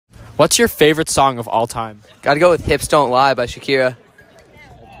What's your favorite song of all time? Gotta go with Hips Don't Lie by Shakira.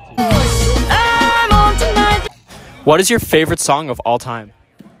 What is your favorite song of all time?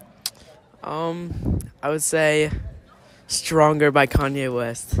 I would say Stronger by Kanye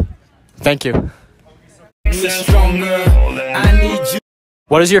West. Thank you.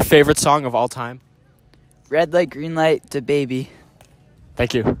 What is your favorite song of all time? Red light, green light to Baby.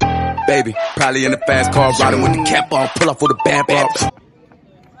 Thank you. Baby, probably in the fast car, riding with the cap on, pull up with a band box.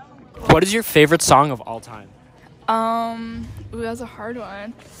 What is your favorite song of all time? Ooh, that's a hard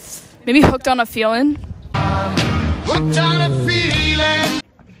one. Maybe Hooked on a Feeling.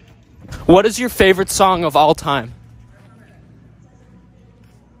 What is your favorite song of all time?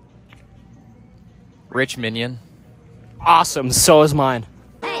 Rich Minion. Awesome, so is mine.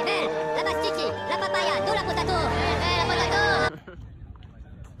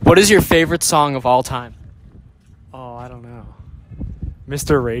 What is your favorite song of all time? Oh, I don't know.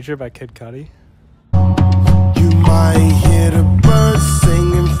 Mr. Rager by Kid Cudi. You might hear the birds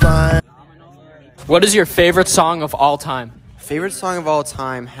singing fine. What is your favorite song of all time? Favorite song of all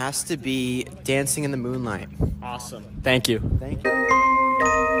time has to be Dancing in the Moonlight. Awesome. Thank you. Thank you.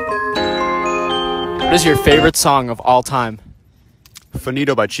 What is your favorite song of all time?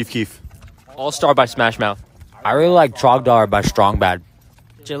 Finito by Chief Keef. All Star by Smash Mouth. I really like Trogdar by Strong Bad.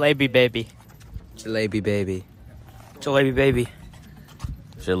 Jalebi Baby. Jalebi Baby. Jalebi Baby.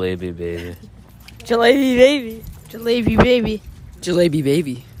 Jalebi Baby. Jalebi Baby. Jalebi Baby. Jalebi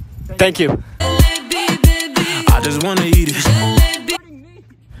Baby. Thank you. I just wanna eat it.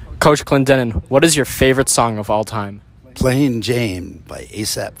 Coach Clendenin, what is your favorite song of all time? Plain Jane by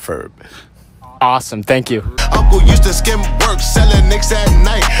A$AP Ferb. Awesome, thank you. Uncle used to skim work, selling nicks at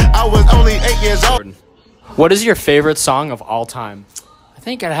night. I was only 8 years old. What is your favorite song of all time? I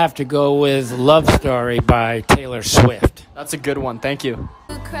think I'd have to go with Love Story by Taylor Swift. That's a good one, thank you.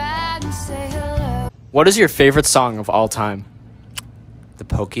 What is your favorite song of all time? The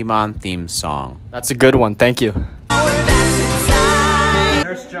Pokemon theme song. That's a good one, thank you.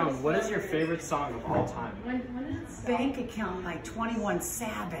 Nurse Joan, what is your favorite song of all time? Bank account like 21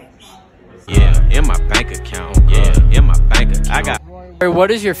 Savage. Yeah, in my bank account. Yeah, in my bank account. I got.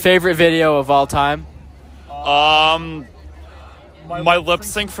 What is your favorite video of all time? My lip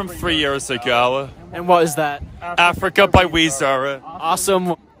sync from 3 years ago. And what is that? Africa by Weezer.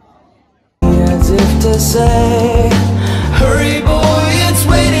 Awesome. As if to say, hurry,